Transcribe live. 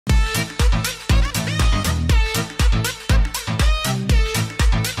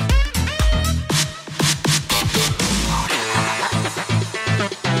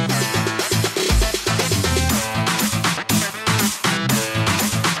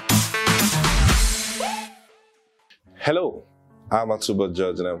Hello, I'm Atuba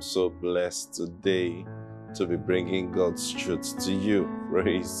George, and I'm so blessed today to be bringing God's truth to you.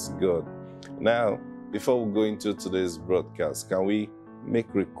 Praise God. Now, before we go into today's broadcast, can we make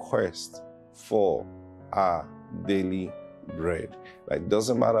request for our daily bread? Like,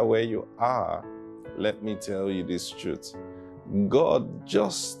 doesn't matter where you are, let me tell you this truth. God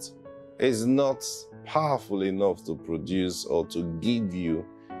just is not powerful enough to produce or to give you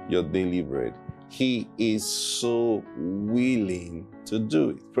your daily bread. He is so willing to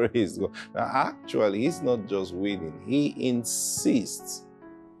do it. Praise God. Now, actually, he's not just willing, he insists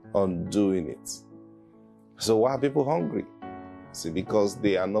on doing it. So why are people hungry? See, because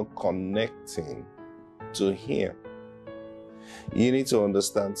they are not connecting to him. You need to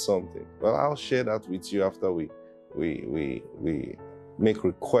understand something. Well, I'll share that with you after we make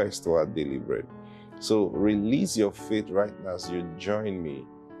request to our daily bread. So release your faith right now as you join me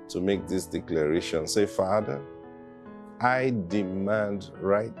to make this declaration. Say, Father, I demand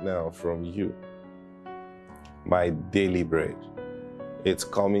right now from you my daily bread. It's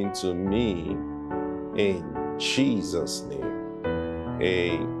coming to me in Jesus' name.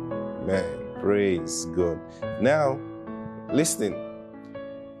 Amen. Praise God. Now, listen,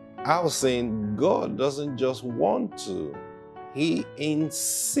 I was saying God doesn't just want to, he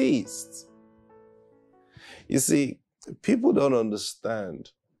insists. You see, people don't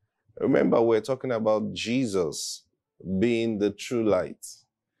understand. Remember, we're talking about Jesus being the true light.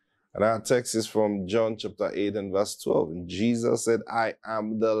 And our text is from John chapter 8 and verse 12. And Jesus said, I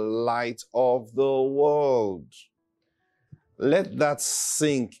am the light of the world. Let that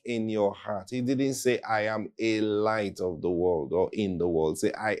sink in your heart. He didn't say, I am a light of the world or in the world.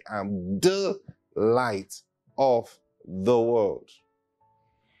 Say, I am the light of the world.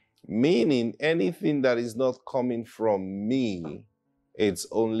 Meaning anything that is not coming from me, it's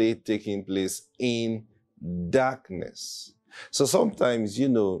only taking place in darkness. So sometimes,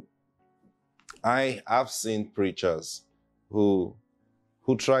 I have seen preachers who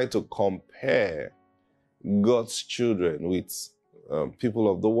try to compare God's children with people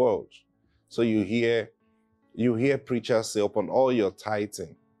of the world. So you hear preachers say, upon all your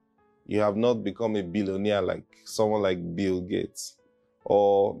tithing, you have not become a billionaire like someone like Bill Gates,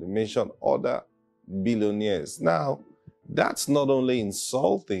 or they mention other billionaires. Now, that's not only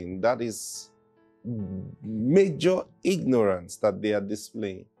insulting, that is major ignorance that they are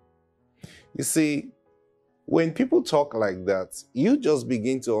displaying. You see, when people talk like that, you just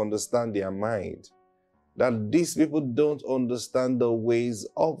begin to understand their mind, that these people don't understand the ways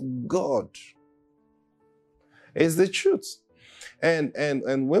of God. It's the truth. And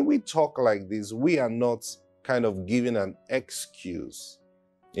when we talk like this, we are not kind of giving an excuse,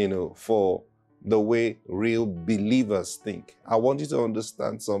 for the way real believers think. I want you to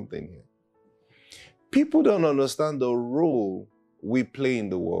understand something here. People don't understand the role we play in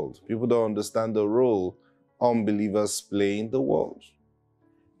the world. People don't understand the role unbelievers play in the world.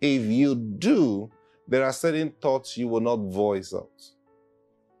 If you do, there are certain thoughts you will not voice out.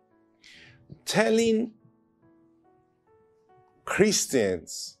 Telling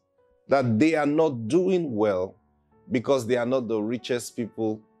Christians that they are not doing well because they are not the richest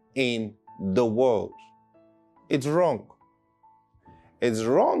people in the world. It's wrong. It's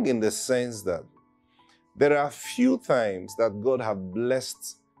wrong in the sense that there are few times that God have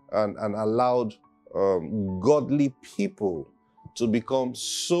blessed and allowed godly people to become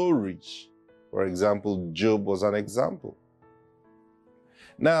so rich. For example, Job was an example.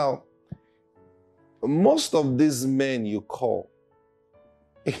 Now, most of these men you call,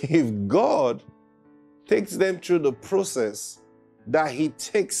 if God takes them through the process that he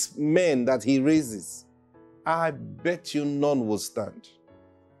takes men that he raises, I bet you none will stand.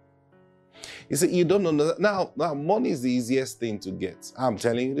 You see, you don't know. Now, money is the easiest thing to get. I'm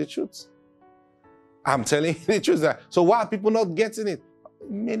telling you the truth. I'm telling you the truth. So why are people not getting it?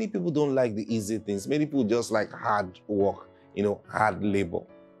 Many people don't like the easy things. Many people just like hard work, hard labor.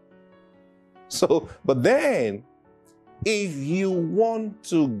 So, but then, if you want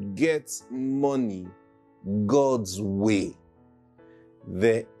to get money God's way,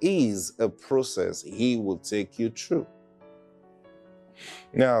 there is a process he will take you through.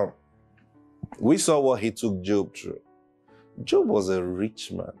 Now, we saw what he took Job through. Job was a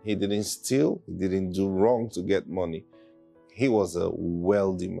rich man. He didn't steal. He didn't do wrong to get money. He was a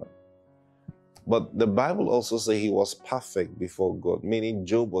wealthy man. But the Bible also says he was perfect before God, meaning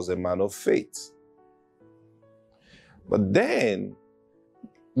Job was a man of faith. But then,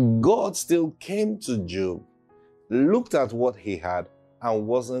 God still came to Job, looked at what he had, and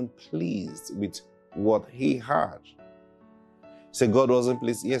wasn't pleased with what he had. Say, God wasn't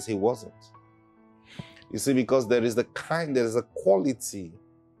pleased? Yes, he wasn't. You see, because there is a quality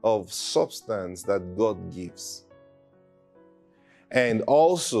of substance that God gives. And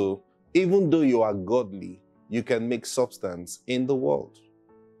also, even though you are godly, you can make substance in the world.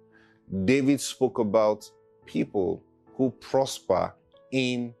 David spoke about people who prosper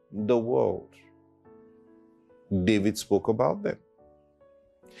in the world. David spoke about them.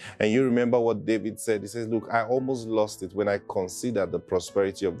 And you remember what David said? He says, look, I almost lost it when I considered the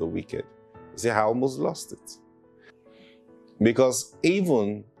prosperity of the wicked. He said, I almost lost it. Because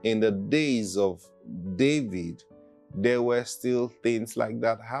even in the days of David, there were still things like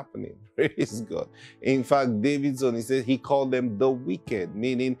that happening. Praise God. In fact, David's son, he said he called them the wicked,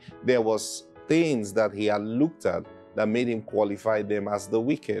 meaning there was things that he had looked at that made him qualify them as the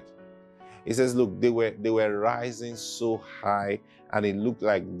wicked. He says, look, they were rising so high, and it looked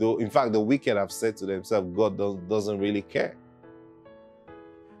like, though, in fact, the wicked have said to themselves, God doesn't really care.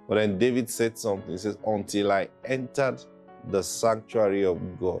 But then David said something. He says, until I entered the sanctuary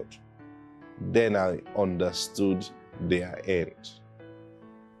of God, then I understood their end.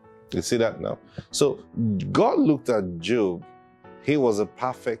 You see that now? So God looked at Job. He was a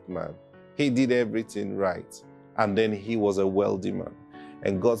perfect man. He did everything right. And then he was a wealthy man.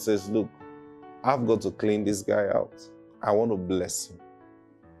 And God says, look, I've got to clean this guy out. I want to bless him.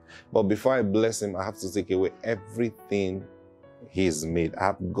 But before I bless him, I have to take away everything he's made.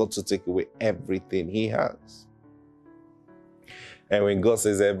 I've got to take away everything he has. And when God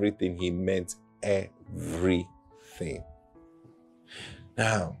says everything, he meant everything.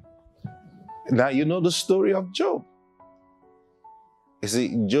 Now you know the story of Job. You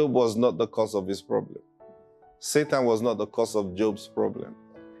see, Job was not the cause of his problem. Satan was not the cause of Job's problem.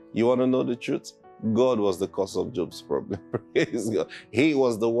 You want to know the truth? God was the cause of Job's problem. Praise God. He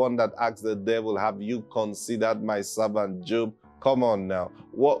was the one that asked the devil, have you considered my servant Job? Come on now.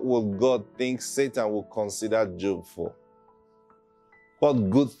 What will God think Satan will consider Job for? What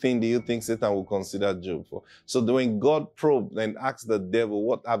good thing do you think Satan will consider Job for? So when God probed and asked the devil,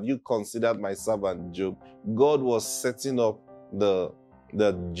 what have you considered my servant Job? God was setting up the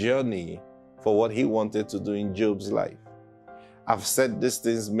journey for what he wanted to do in Job's life. I've said these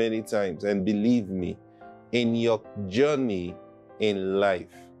things many times, and believe me, in your journey in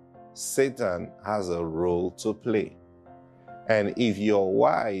life, Satan has a role to play. And if you're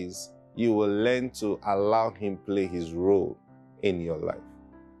wise, you will learn to allow him play his role in your life.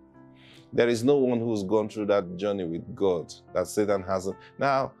 There is no one who's gone through that journey with God that Satan hasn't.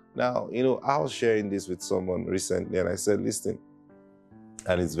 Now, you know, I was sharing this with someone recently, and I said, listen,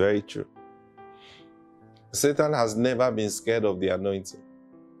 and it's very true. Satan has never been scared of the anointing.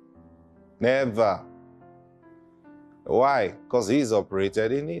 Never. Why? Because he's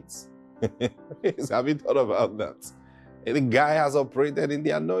operated in it. Have you thought about that? The guy has operated in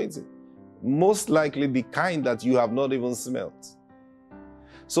the anointing. Most likely the kind that you have not even smelt.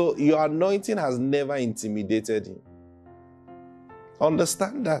 So your anointing has never intimidated him.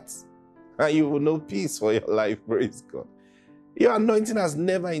 Understand that. And you will know peace for your life. Praise God. Your anointing has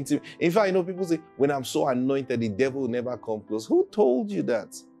never intimidated. In fact, you know, people say, when I'm so anointed, the devil will never come close. Who told you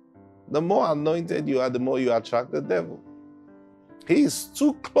that? The more anointed you are, the more you attract the devil. He is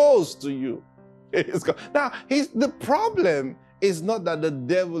too close to you. Now, the problem is not that the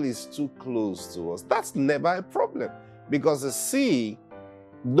devil is too close to us. That's never a problem. Because you see,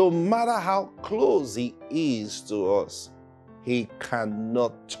 no matter how close he is to us, he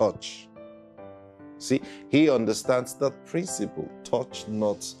cannot touch. See, he understands that principle, touch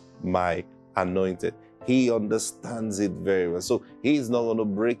not my anointed. He understands it very well. So he's not going to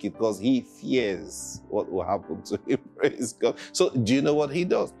break it because he fears what will happen to him. Praise God. So do you know what he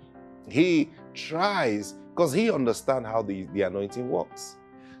does? He tries because he understands how the anointing works.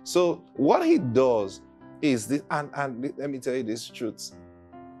 So what he does is this, and let me tell you this truth.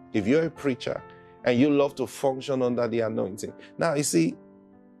 If you're a preacher and you love to function under the anointing, now you see,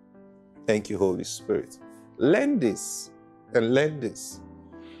 thank you, Holy Spirit. Learn this and learn this.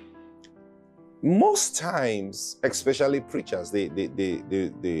 Most times, especially preachers,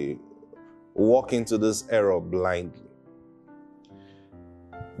 they walk into this error blindly.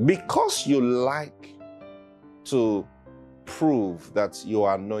 Because you like to prove that you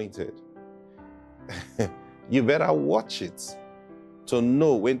are anointed, you better watch it to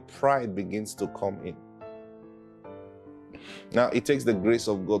know when pride begins to come in. Now, it takes the grace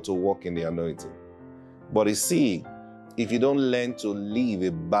of God to walk in the anointing. But you see, if you don't learn to live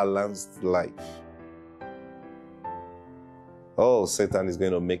a balanced life, oh, Satan is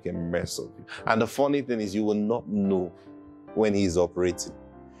going to make a mess of you. And the funny thing is, you will not know when he's operating.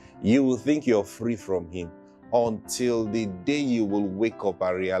 You will think you're free from him, until the day you will wake up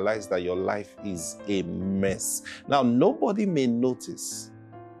and realize that your life is a mess. Now, nobody may notice,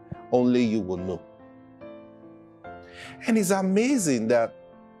 only you will know. And it's amazing that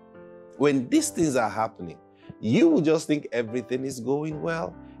when these things are happening, you will just think everything is going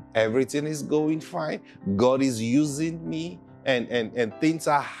well, everything is going fine, God is using me, and things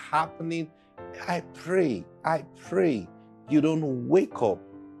are happening. I pray you don't wake up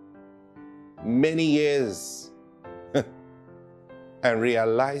many years and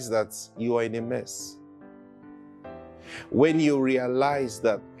realize that you are in a mess. When you realize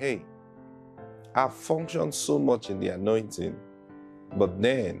that, hey, I've functioned so much in the anointing, but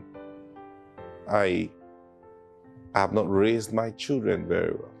then I have not raised my children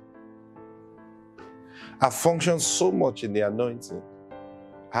very well. I've functioned so much in the anointing,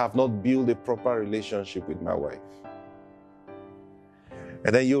 I have not built a proper relationship with my wife.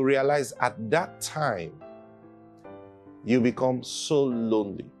 And then you realize at that time, you become so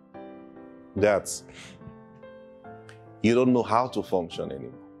lonely that you don't know how to function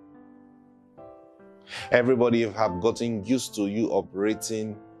anymore. Everybody have gotten used to you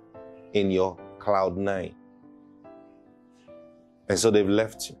operating in your cloud nine. And so they've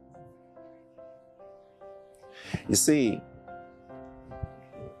left you. You see,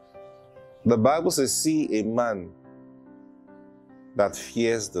 the Bible says, see a man that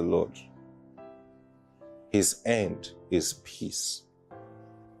fears the Lord, his end is peace.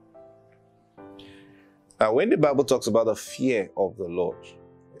 Now, when the Bible talks about the fear of the Lord,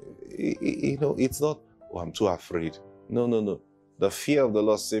 it's not, oh, I'm too afraid. No. The fear of the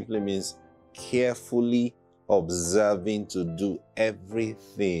Lord simply means carefully observing to do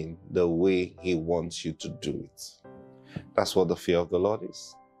everything the way He wants you to do it. That's what the fear of the Lord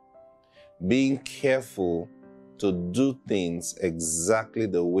is. Being careful to do things exactly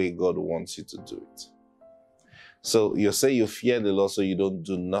the way God wants you to do it. So you say you fear the Lord, so you don't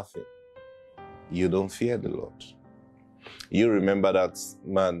do nothing. You don't fear the Lord. You remember that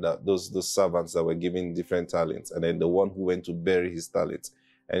man, that those servants that were given different talents, and then the one who went to bury his talents,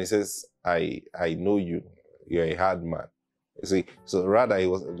 and he says, I know you, you're a hard man. You see, so rather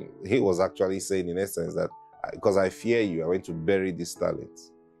he was actually saying in essence that because I fear you, I went to bury these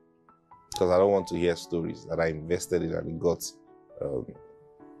talents. Because I don't want to hear stories that I invested in and it got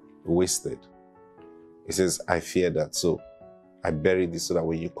wasted. He says, I fear that, so I buried this so that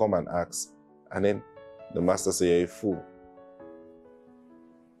when you come and ask, and then the master says, you're a fool.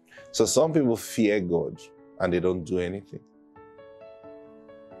 So some people fear God and they don't do anything.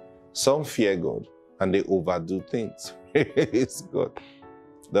 Some fear God and they overdo things. It's God.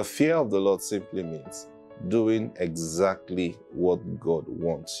 The fear of the Lord simply means doing exactly what God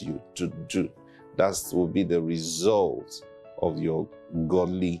wants you to do. That will be the result of your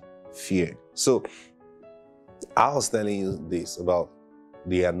godly fear. So I was telling you this about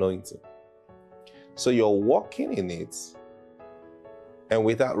the anointing. So you're walking in it, and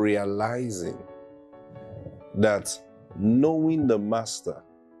without realizing that knowing the master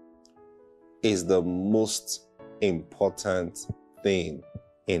is the most important thing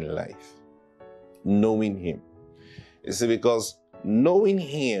in life. Knowing him. You see, because knowing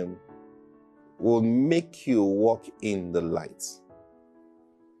him will make you walk in the light.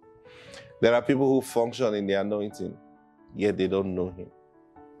 There are people who function in the anointing, yet they don't know him.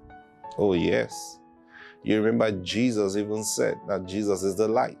 Oh, yes. You remember Jesus even said that Jesus is the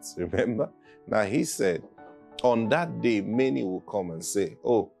light. Remember? Now he said, on that day, many will come and say,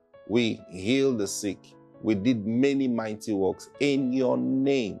 oh, we healed the sick. We did many mighty works in your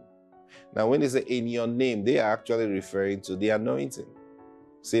name. Now, when they say in your name, they are actually referring to the anointing.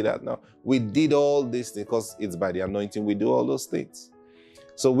 See that now? We did all this because it's by the anointing we do all those things.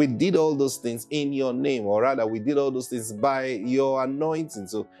 So we did all those things in your name, or rather, we did all those things by your anointing.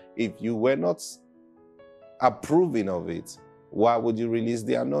 So if you were not approving of it, why would you release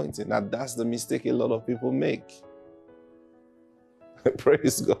the anointing? Now, that's the mistake a lot of people make.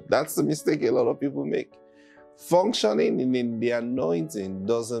 Praise God. That's the mistake a lot of people make. Functioning in the anointing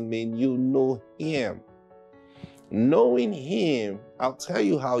doesn't mean you know him. Knowing him, I'll tell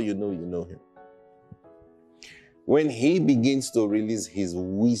you how you know him. When he begins to release his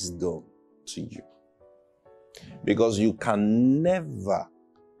wisdom to you. Because you can never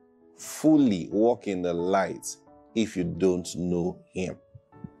fully walk in the light if you don't know him.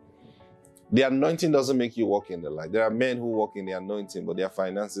 The anointing doesn't make you walk in the light. There are men who walk in the anointing, but their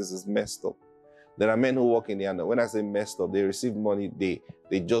finances is messed up. There are men who walk in the anointing. When I say messed up, they receive money,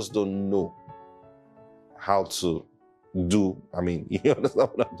 they just don't know how to do. I mean, you understand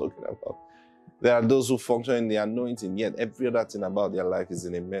what I'm talking about? There are those who function in the anointing, yet every other thing about their life is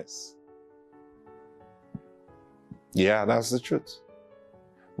in a mess. Yeah, that's the truth.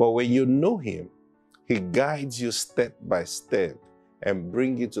 But when you know him, he guides you step by step and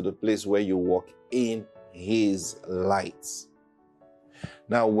bring you to the place where you walk in his light.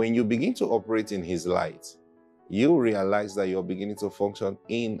 Now, when you begin to operate in his light, you realize that you're beginning to function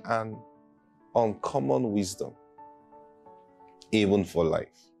in an uncommon wisdom, even for life.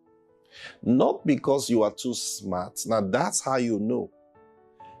 Not because you are too smart. Now, that's how you know.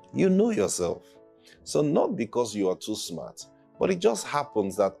 You know yourself. So not because you are too smart, but it just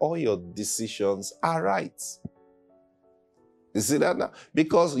happens that all your decisions are right. You see that now?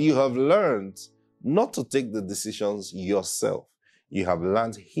 Because you have learned not to take the decisions yourself. You have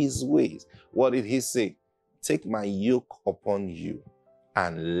learned his ways. What did he say? Take my yoke upon you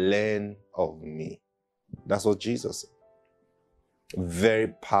and learn of me. That's what Jesus said. Very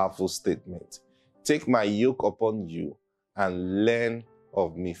powerful statement. Take my yoke upon you and learn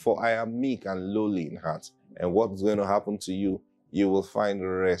of me, for I am meek and lowly in heart. And what's going to happen to you? You will find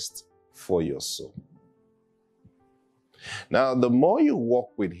rest for your soul. Now, the more you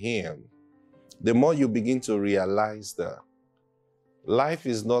walk with him, the more you begin to realize that life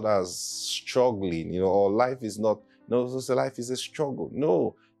is not as struggling, or life is not, life is a struggle.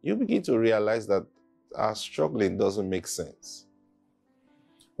 No, you begin to realize that our struggling doesn't make sense.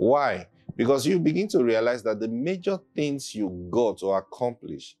 Why? Because you begin to realize that the major things you got or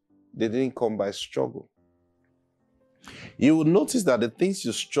accomplished, they didn't come by struggle. You will notice that the things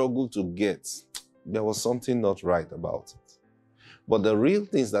you struggle to get, there was something not right about it. But the real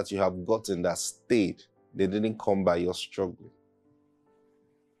things that you have gotten that stayed, they didn't come by your struggling.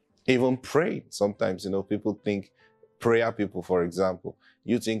 Even praying, sometimes, people think, prayer people, for example,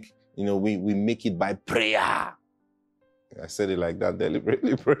 you think, we make it by prayer. I said it like that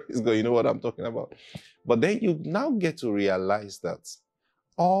deliberately, praise God, you know what I'm talking about. But then you now get to realize that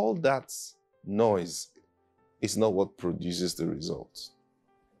all that noise is not what produces the results.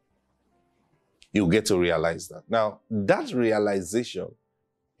 You get to realize that. Now, that realization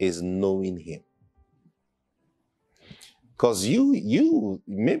is knowing him. Because you,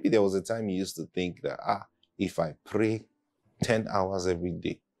 maybe there was a time you used to think that, if I pray 10 hours every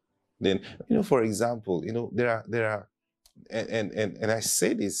day, then, for example, there are, and I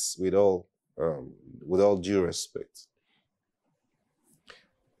say this with all due respect.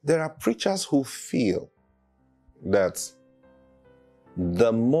 There are preachers who feel that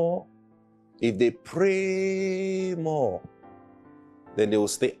the more, if they pray more, then they will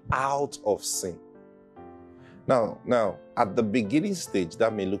stay out of sin. Now, at the beginning stage,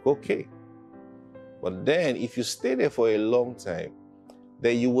 that may look okay. But then, if you stay there for a long time,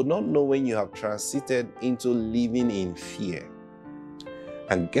 then you will not know when you have transited into living in fear.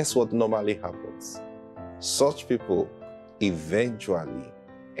 And guess what normally happens? Such people eventually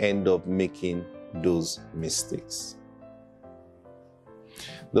end up making those mistakes.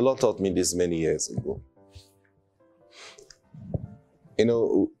 The Lord taught me this many years ago.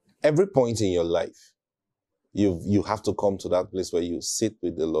 Every point in your life, you have to come to that place where you sit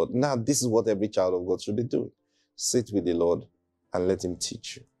with the Lord. Now, this is what every child of God should be doing. Sit with the Lord and let him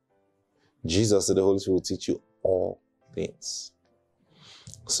teach you. Jesus said the Holy Spirit will teach you all things.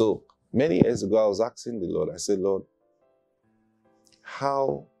 So, many years ago, I was asking the Lord, I said, Lord,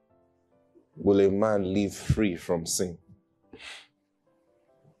 how will a man live free from sin?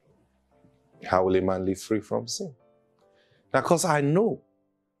 How will a man live free from sin? Now, because I know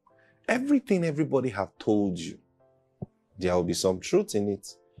everything everybody have told you, there will be some truth in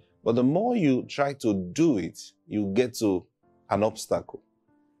it. But the more you try to do it, you get to an obstacle.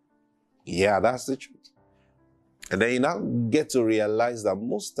 Yeah, that's the truth. And then you now get to realize that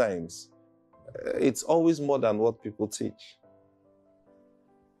most times, it's always more than what people teach.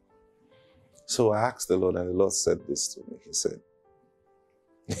 So I asked the Lord, and the Lord said this to me. He said,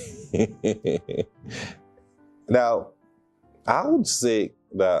 now, I would say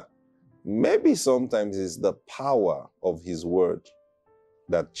that maybe sometimes it's the power of his word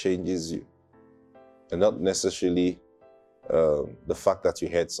that changes you, and not necessarily the fact that you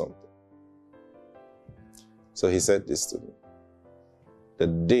heard something. So he said this to me. The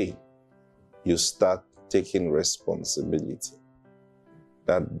day you start taking responsibility,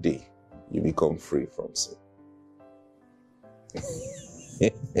 that day you become free from sin.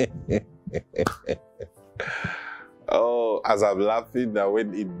 Oh, as I'm laughing now,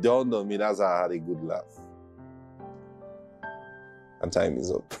 when it dawned on me, that's how I had a good laugh. And time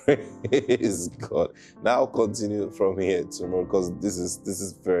is up. Praise God. Now I'll continue from here tomorrow, because this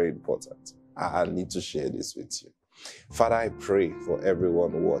is very important. I need to share this with you. Father, I pray for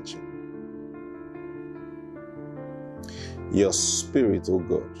everyone watching. Your Spirit, oh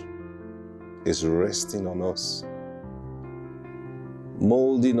God, is resting on us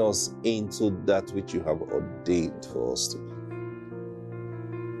molding us into that which you have ordained for us to be.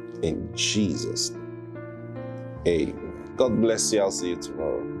 In Jesus' name, amen. God bless you. I'll see you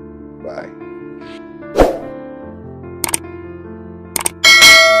tomorrow. Bye.